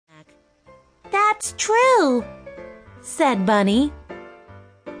That's true, said Bunny.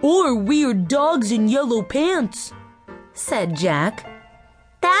 Or weird dogs in yellow pants, said Jack.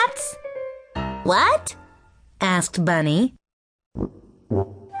 That's... What? asked Bunny.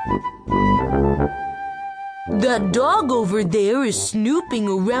 That dog over there is snooping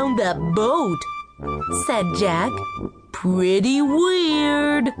around that boat, said Jack. Pretty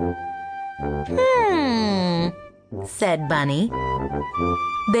weird. Said Bunny.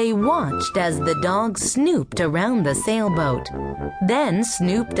 They watched as the dog snooped around the sailboat, then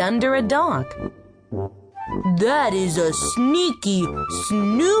snooped under a dock. That is a sneaky,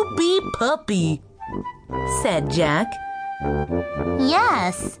 snoopy puppy, said Jack.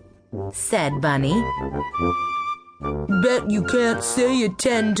 Yes, said Bunny. Bet you can't say it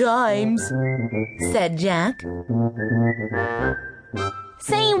 10 times, said Jack.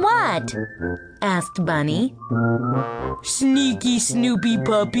 Say what? asked Bunny. Sneaky Snoopy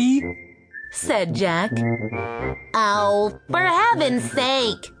puppy, said Jack. Oh, for heaven's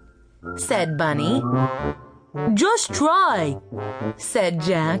sake, said Bunny. Just try, said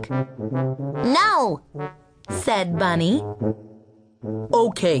Jack. No, said Bunny.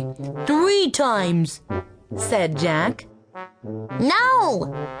 Okay, 3 times, said Jack.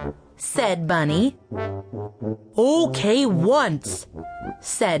 No, said Bunny. Okay, once,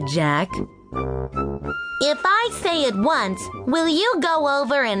 said Jack. If I say it once, will you go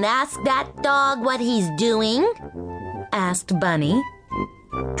over and ask that dog what he's doing? asked Bunny.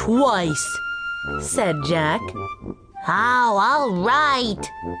 Twice, said Jack. Oh, all right,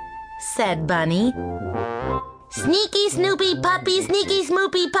 said Bunny. Sneaky Snoopy puppy, sneaky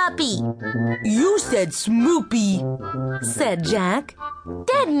Snoopy puppy. You said Smoopy, said Jack.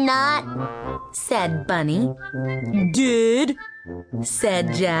 Did not, said Bunny. Did,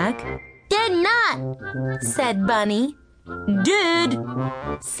 said Jack. Did not, said Bunny. Did,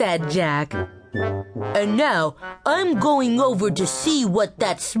 said Jack. And now I'm going over to see what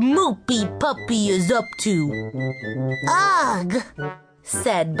that Smoopy puppy is up to. Ugh,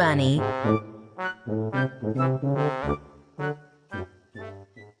 said Bunny.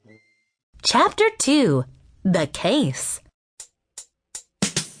 Chapter 2. The Case.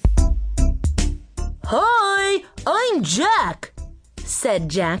 Hi, I'm Jack, said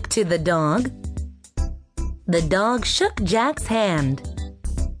Jack to the dog. The dog shook Jack's hand.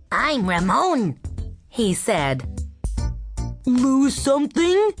 I'm Ramon, he said. Lose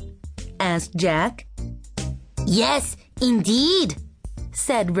something? asked Jack. Yes, indeed,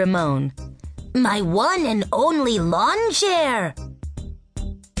 said Ramon. My one and only lawn chair.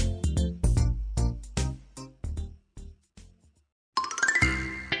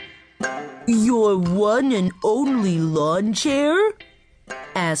 Your one and only lawn chair?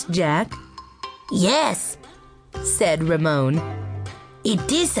 asked Jack. Yes, said Ramon. It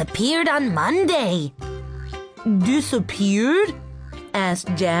disappeared on Monday. Disappeared?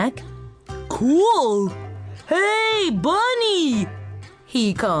 asked Jack. Cool! Hey, Bunny!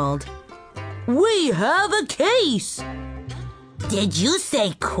 he called. We have a case! Did you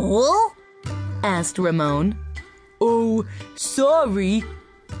say cool? asked Ramon. Oh, sorry,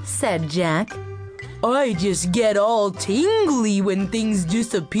 said Jack. I just get all tingly when things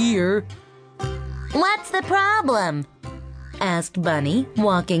disappear. What's the problem? asked Bunny,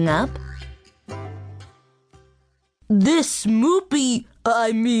 walking up. This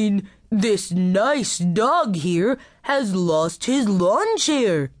nice dog here has lost his lawn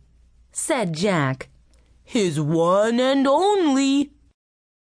chair, said Jack. His one and only.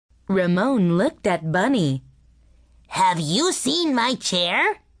 Ramon looked at Bunny. Have you seen my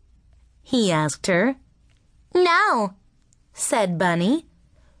chair? he asked her. No, said Bunny,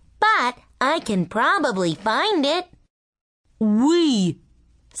 but I can probably find it. We,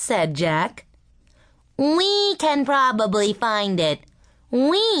 said Jack. We can probably find it.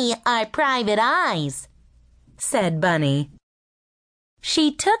 We are private eyes, said Bunny.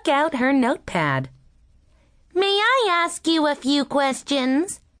 She took out her notepad. May I ask you a few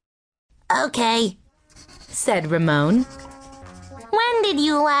questions? Okay, said Ramon. When did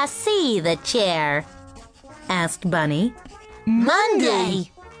you last see the chair? asked Bunny.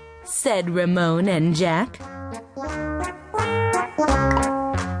 Monday, said Ramon and Jack.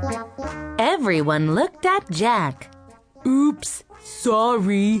 Everyone looked at Jack. Oops,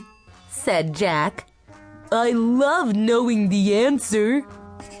 sorry, said Jack. I love knowing the answer.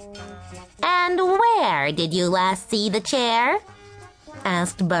 And where did you last see the chair?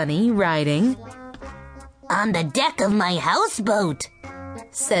 asked Bunny, writing. On the deck of my houseboat,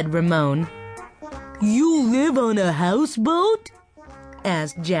 said Ramon. You live on a houseboat?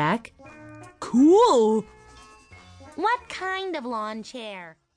 asked Jack. Cool. What kind of lawn chair?